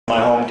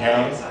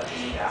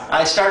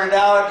I started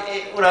out,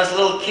 when I was a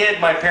little kid,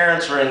 my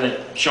parents were in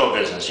the show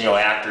business, you know,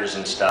 actors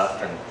and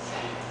stuff,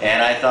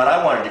 and I thought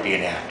I wanted to be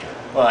an actor.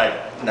 Well,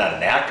 not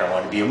an actor, I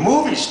wanted to be a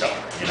movie star,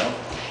 you know,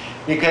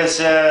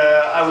 because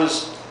I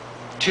was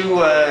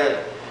too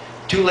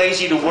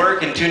lazy to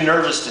work and too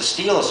nervous to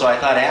steal, so I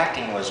thought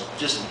acting was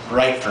just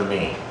right for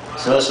me.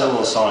 So that's a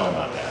little song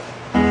about that.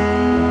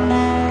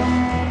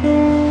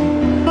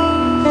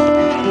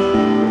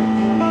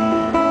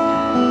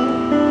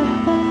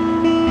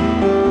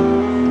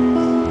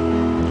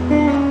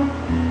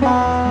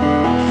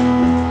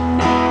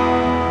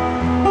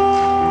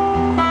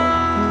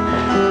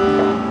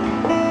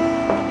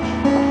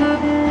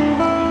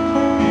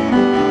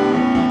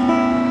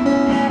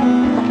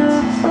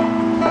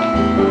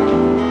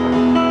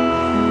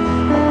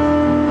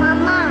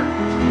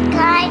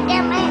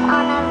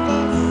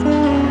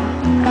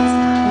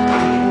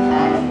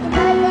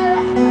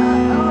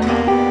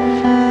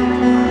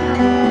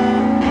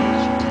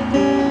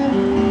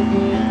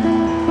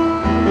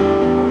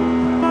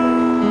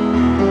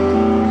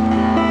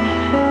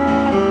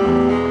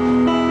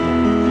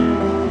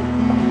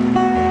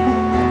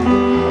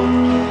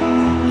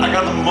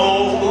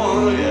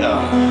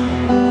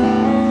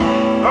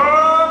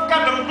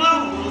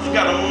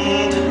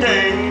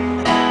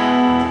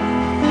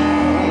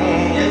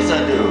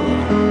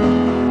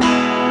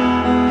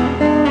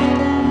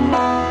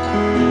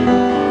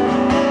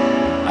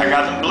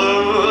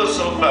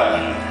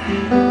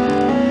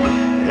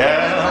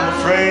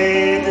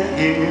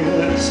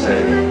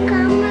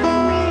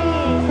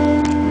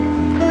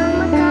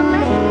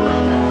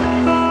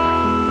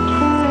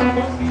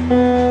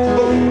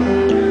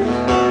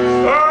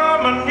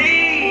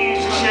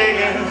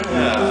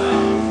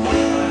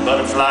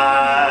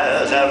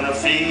 Butterflies having a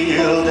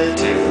field day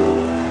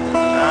too.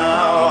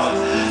 Now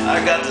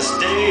I got the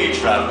stage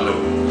fright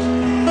blues.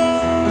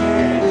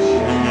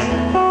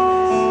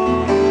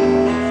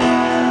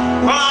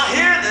 Well, I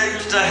hear they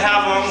used to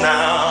have them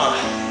now,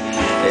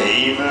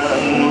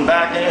 even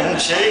back in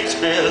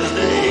Shakespeare's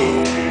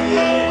day.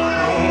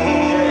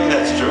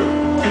 That's true.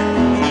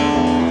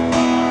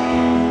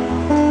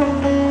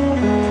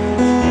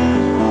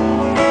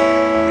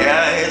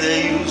 Yeah, they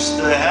used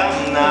to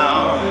have them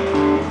now,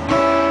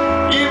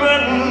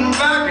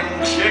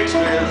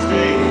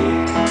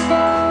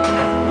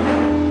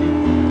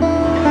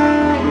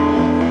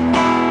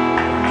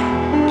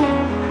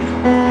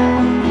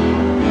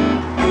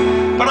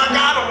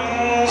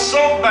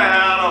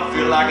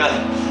 like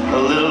a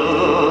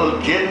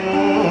little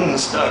kitten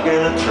stuck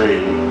in a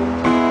tree.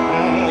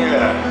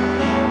 Yeah,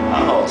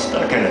 I'm all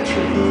stuck in a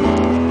tree.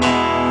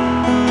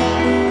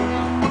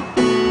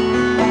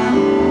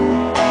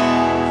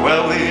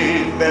 Well,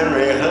 we've been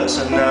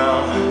rehearsing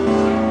now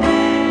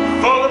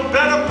for the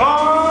better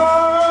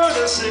part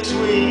of 6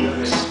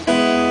 weeks.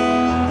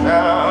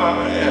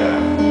 Now, yeah.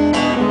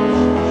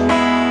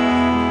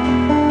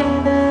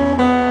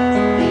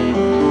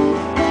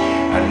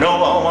 I know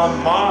all my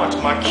marks,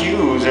 my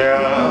cues,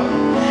 yeah.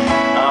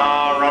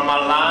 I'll run my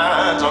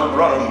lines, I'll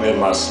run them in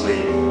my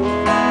sleep.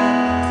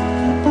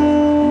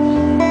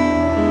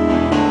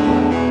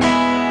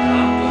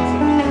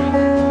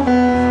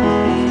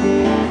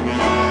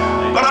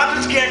 But I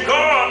just can't go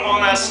up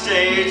on that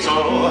stage,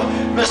 so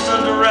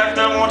Mr.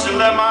 Director, won't you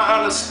let my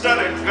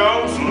understudy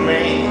go for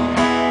me?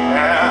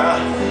 Yeah,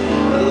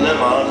 let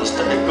my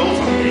understudy go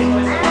for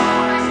me.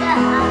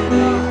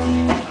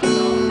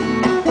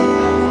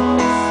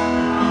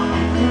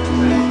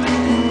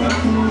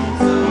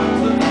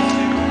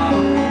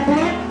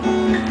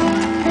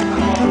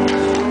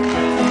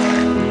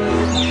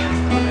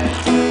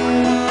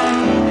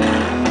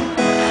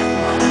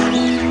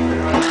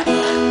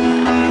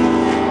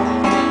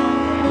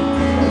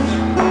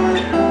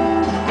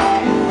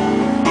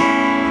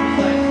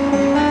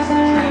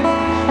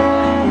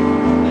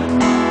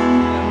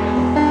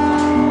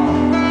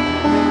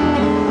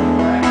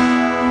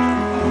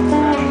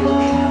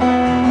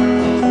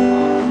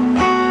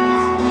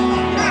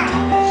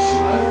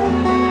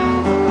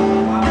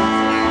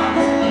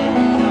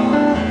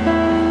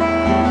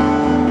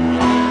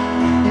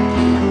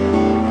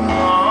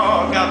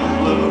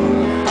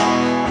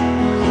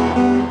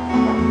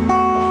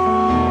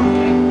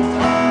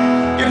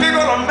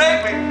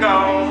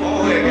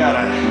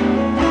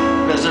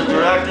 Mr.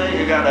 Director,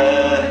 you gotta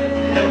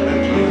help me,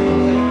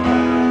 please.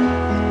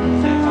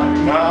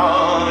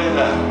 Oh,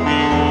 yeah.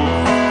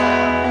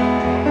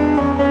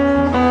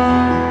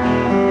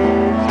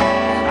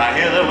 I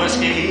hear the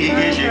whiskey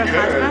gives you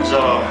courage,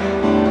 so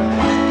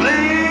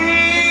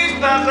please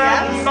pass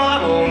that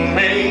bottle